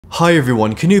Hi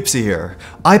everyone, Canoopsy here.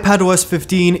 iPadOS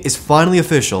 15 is finally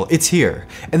official, it's here,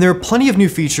 and there are plenty of new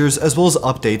features as well as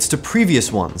updates to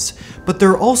previous ones. But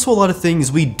there are also a lot of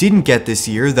things we didn't get this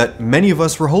year that many of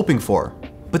us were hoping for.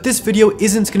 But this video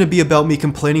isn't going to be about me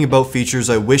complaining about features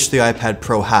I wish the iPad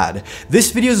Pro had.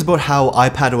 This video is about how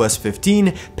iPadOS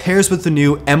 15 pairs with the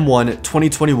new M1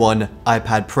 2021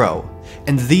 iPad Pro.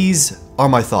 And these are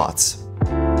my thoughts.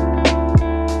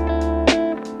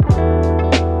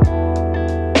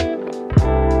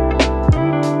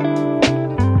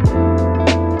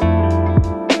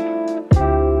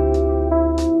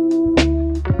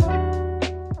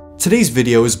 Today's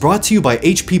video is brought to you by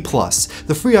HP+,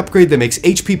 the free upgrade that makes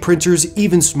HP printers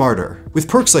even smarter. With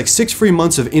perks like 6 free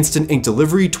months of instant ink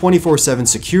delivery, 24/7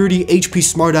 security, HP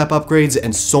Smart App upgrades,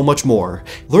 and so much more.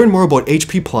 Learn more about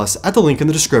HP+ at the link in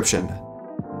the description.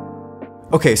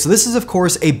 Okay, so this is of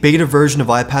course a beta version of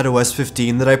iPadOS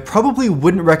 15 that I probably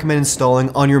wouldn't recommend installing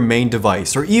on your main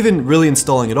device, or even really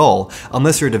installing at all,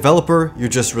 unless you're a developer, you're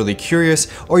just really curious,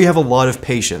 or you have a lot of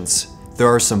patience. There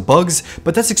are some bugs,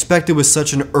 but that's expected with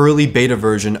such an early beta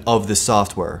version of this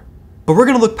software. But we're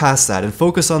going to look past that and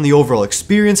focus on the overall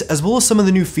experience as well as some of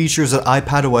the new features that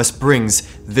iPadOS brings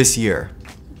this year.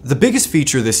 The biggest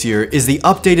feature this year is the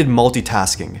updated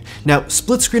multitasking. Now,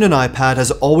 split screen on iPad has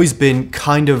always been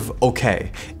kind of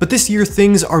okay, but this year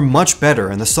things are much better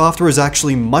and the software is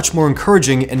actually much more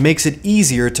encouraging and makes it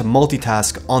easier to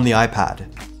multitask on the iPad.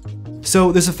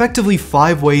 So there's effectively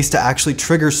 5 ways to actually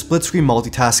trigger split screen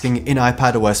multitasking in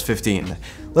iPadOS 15.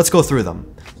 Let's go through them.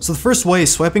 So the first way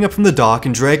is swiping up from the dock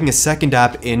and dragging a second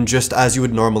app in just as you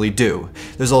would normally do.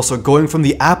 There's also going from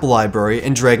the app library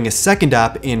and dragging a second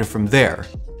app in from there.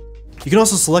 You can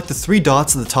also select the 3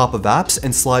 dots at the top of apps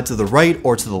and slide to the right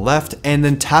or to the left and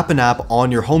then tap an app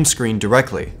on your home screen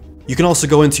directly. You can also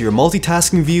go into your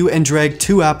multitasking view and drag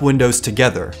 2 app windows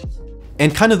together.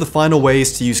 And kind of the final way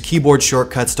is to use keyboard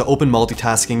shortcuts to open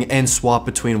multitasking and swap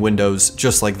between windows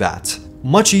just like that.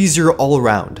 Much easier all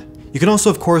around. You can also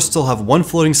of course still have one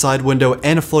floating side window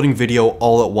and a floating video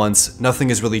all at once, nothing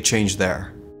has really changed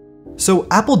there. So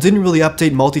Apple didn't really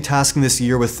update multitasking this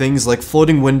year with things like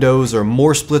floating windows or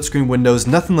more split screen windows,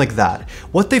 nothing like that.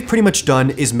 What they've pretty much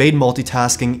done is made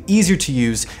multitasking easier to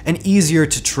use and easier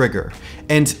to trigger,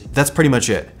 and that's pretty much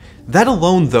it. That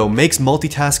alone though makes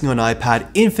multitasking on iPad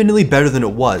infinitely better than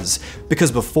it was,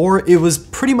 because before it was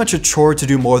pretty much a chore to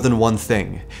do more than one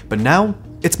thing, but now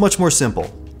it's much more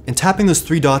simple, and tapping those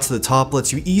 3 dots at the top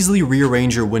lets you easily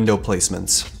rearrange your window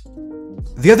placements.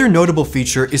 The other notable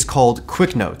feature is called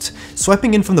Quick Note.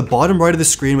 Swiping in from the bottom right of the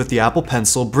screen with the Apple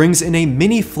Pencil brings in a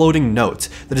mini floating note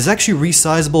that is actually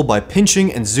resizable by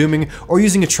pinching and zooming or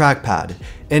using a trackpad,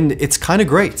 and it's kinda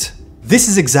great. This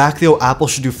is exactly how Apple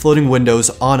should do floating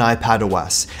windows on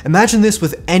iPadOS. Imagine this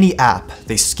with any app.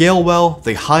 They scale well,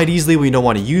 they hide easily when you don't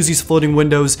want to use these floating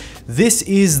windows. This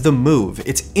is the move.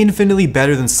 It's infinitely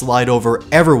better than Slide Over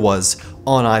ever was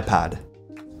on iPad.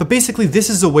 But basically this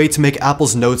is a way to make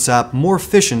Apple's Notes app more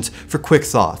efficient for quick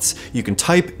thoughts. You can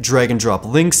type, drag and drop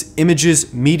links,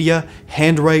 images, media,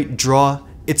 handwrite, draw,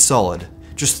 it's solid.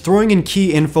 Just throwing in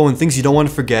key info and things you don't want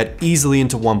to forget easily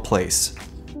into one place.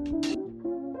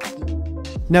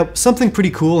 Now, something pretty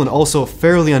cool and also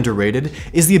fairly underrated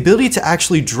is the ability to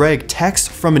actually drag text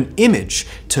from an image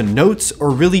to Notes or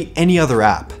really any other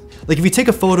app. Like if you take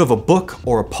a photo of a book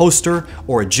or a poster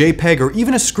or a JPEG or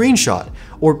even a screenshot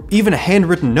or even a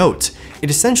handwritten note, it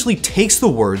essentially takes the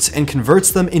words and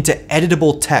converts them into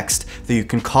editable text that you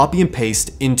can copy and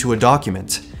paste into a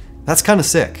document. That's kinda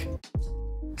sick.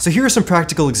 So here are some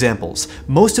practical examples.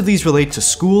 Most of these relate to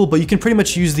school, but you can pretty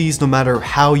much use these no matter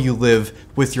how you live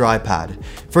with your iPad.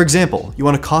 For example, you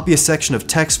want to copy a section of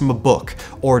text from a book,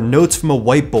 or notes from a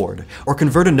whiteboard, or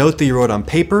convert a note that you wrote on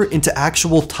paper into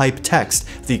actual typed text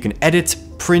that you can edit,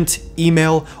 print,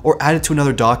 email, or add it to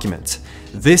another document.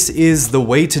 This is the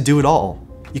way to do it all.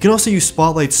 You can also use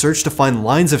Spotlight Search to find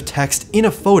lines of text in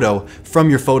a photo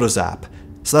from your Photos app.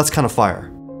 So that's kind of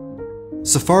fire.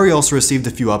 Safari also received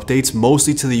a few updates,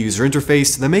 mostly to the user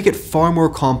interface, that make it far more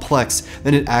complex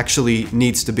than it actually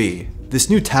needs to be. This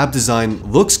new tab design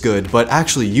looks good, but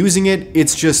actually using it,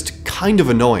 it's just kind of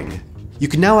annoying. You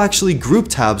can now actually group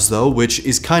tabs though, which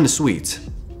is kinda sweet.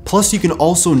 Plus you can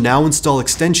also now install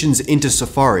extensions into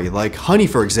Safari, like Honey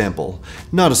for example,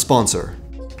 not a sponsor.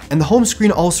 And the home screen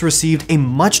also received a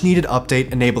much needed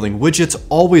update enabling widgets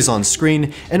always on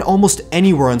screen and almost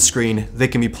anywhere on screen they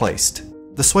can be placed.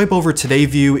 The swipe over today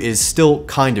view is still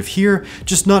kind of here,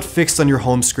 just not fixed on your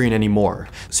home screen anymore.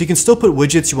 So you can still put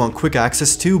widgets you want quick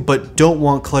access to, but don't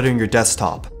want cluttering your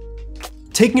desktop.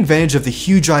 Taking advantage of the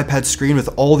huge iPad screen with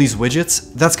all these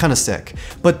widgets, that's kinda sick.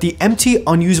 But the empty,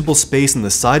 unusable space on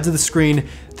the sides of the screen,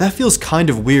 that feels kind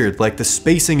of weird, like the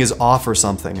spacing is off or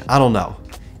something, I don't know.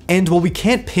 And while we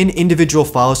can't pin individual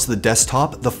files to the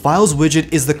desktop, the Files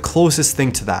widget is the closest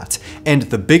thing to that. And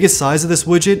the biggest size of this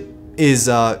widget is,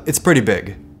 it's pretty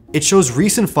big. It shows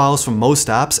recent files from most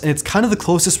apps, and it's kind of the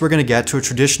closest we're gonna get to a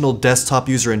traditional desktop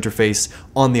user interface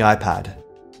on the iPad.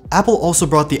 Apple also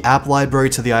brought the app library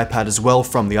to the iPad as well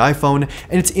from the iPhone,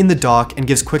 and it's in the dock and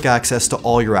gives quick access to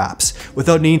all your apps.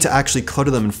 Without needing to actually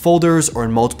clutter them in folders or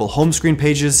in multiple home screen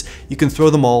pages, you can throw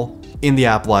them all in the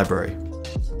app library.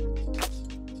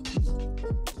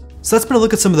 So that's been a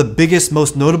look at some of the biggest,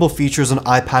 most notable features on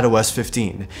iPadOS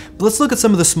 15, but let's look at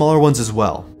some of the smaller ones as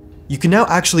well. You can now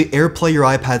actually AirPlay your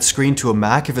iPad screen to a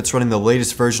Mac if it's running the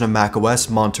latest version of macOS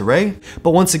Monterey,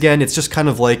 but once again, it's just kind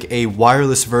of like a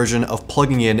wireless version of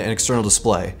plugging in an external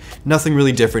display. Nothing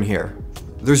really different here.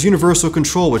 There's Universal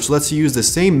Control, which lets you use the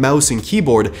same mouse and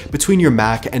keyboard between your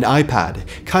Mac and iPad,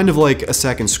 kind of like a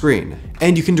second screen.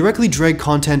 And you can directly drag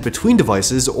content between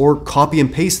devices or copy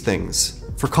and paste things.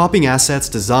 For copying assets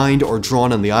designed or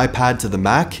drawn on the iPad to the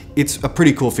Mac, it's a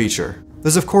pretty cool feature.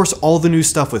 There's of course all the new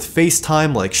stuff with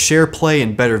FaceTime like SharePlay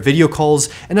and better video calls,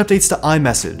 and updates to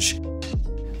iMessage.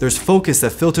 There's Focus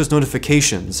that filters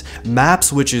notifications,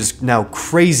 Maps which is now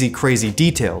crazy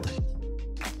detailed.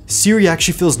 Siri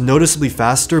actually feels noticeably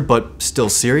faster but still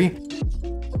Siri.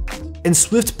 And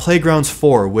Swift Playgrounds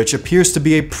 4, which appears to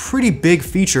be a pretty big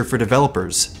feature for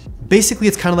developers. Basically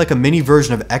it's kind of like a mini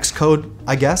version of Xcode,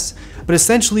 I guess, but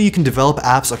essentially you can develop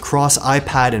apps across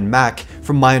iPad and Mac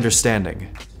from my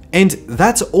understanding. And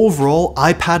that's overall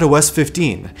iPadOS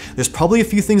 15. There's probably a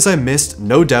few things I missed,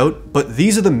 no doubt, but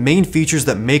these are the main features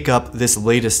that make up this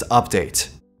latest update.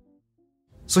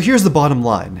 So here's the bottom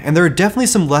line, and there are definitely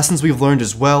some lessons we've learned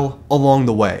as well along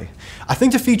the way. I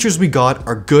think the features we got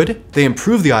are good, they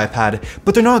improve the iPad,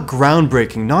 but they're not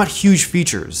groundbreaking, not huge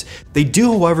features. They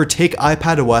do, however, take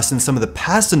iPadOS and some of the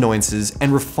past annoyances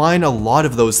and refine a lot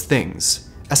of those things.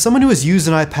 As someone who has used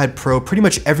an iPad Pro pretty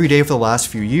much every day for the last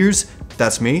few years,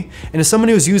 that's me, and as someone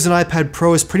who has used an iPad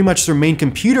Pro as pretty much their main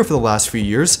computer for the last few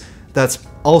years, that's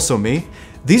also me,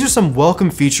 these are some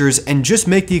welcome features and just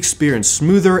make the experience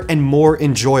smoother and more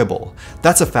enjoyable.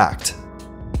 That's a fact.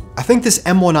 I think this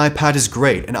M1 iPad is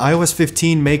great and iOS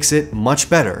 15 makes it much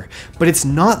better, but it's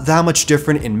not that much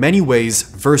different in many ways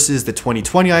versus the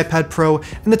 2020 iPad Pro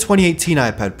and the 2018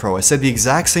 iPad Pro. I said the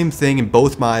exact same thing in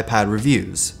both my iPad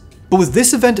reviews. But with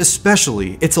this event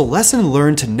especially, it's a lesson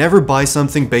learned to never buy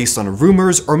something based on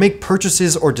rumors or make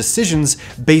purchases or decisions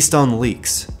based on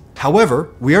leaks. However,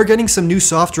 we are getting some new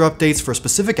software updates for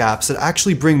specific apps that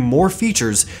actually bring more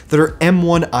features that are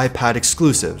M1 iPad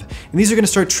exclusive, and these are going to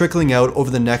start trickling out over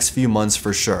the next few months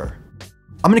for sure.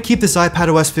 I'm going to keep this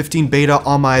iPadOS 15 beta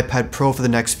on my iPad Pro for the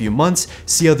next few months,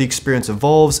 see how the experience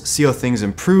evolves, see how things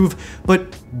improve,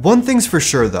 but one thing's for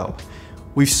sure though,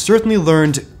 we've certainly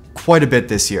learned quite a bit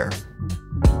this year.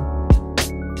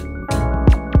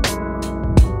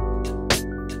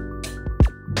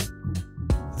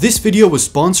 This video was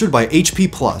sponsored by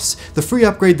HP Plus, the free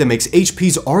upgrade that makes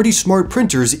HP's already smart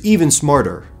printers even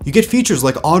smarter. You get features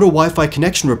like auto Wi-Fi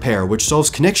connection repair, which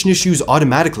solves connection issues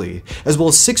automatically, as well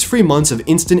as 6 free months of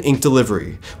instant ink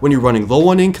delivery. When you're running low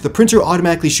on ink, the printer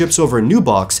automatically ships over a new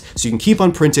box so you can keep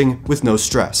on printing with no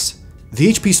stress. The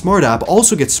HP Smart app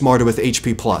also gets smarter with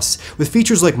HP Plus, with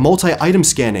features like multi-item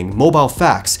scanning, mobile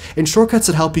fax, and shortcuts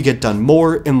that help you get done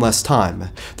more in less time.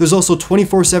 There's also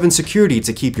 24/7 security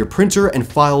to keep your printer and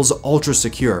files ultra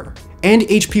secure. And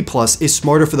HP Plus is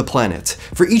smarter for the planet.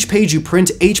 For each page you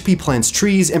print, HP plants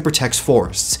trees and protects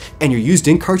forests. And your used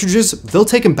ink cartridges, they'll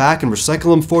take them back and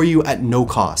recycle them for you at no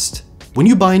cost. When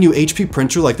you buy a new HP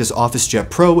printer like this OfficeJet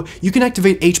Pro, you can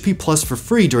activate HP Plus for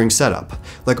free during setup.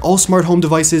 Like all smart home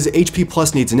devices, HP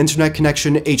Plus needs an internet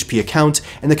connection, HP account,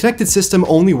 and the connected system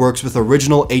only works with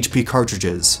original HP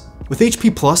cartridges. With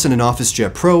HP Plus and an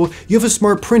OfficeJet Pro, you have a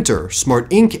smart printer, smart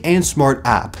ink, and smart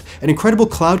app, an incredible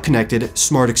cloud-connected,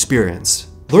 smart experience.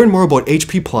 Learn more about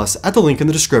HP Plus at the link in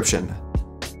the description.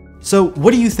 So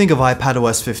what do you think of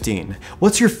iPadOS 15?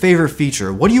 What's your favorite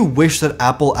feature? What do you wish that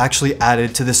Apple actually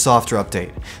added to this software update?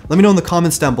 Let me know in the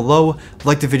comments down below,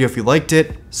 like the video if you liked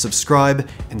it, subscribe,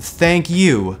 and thank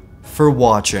you for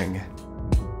watching.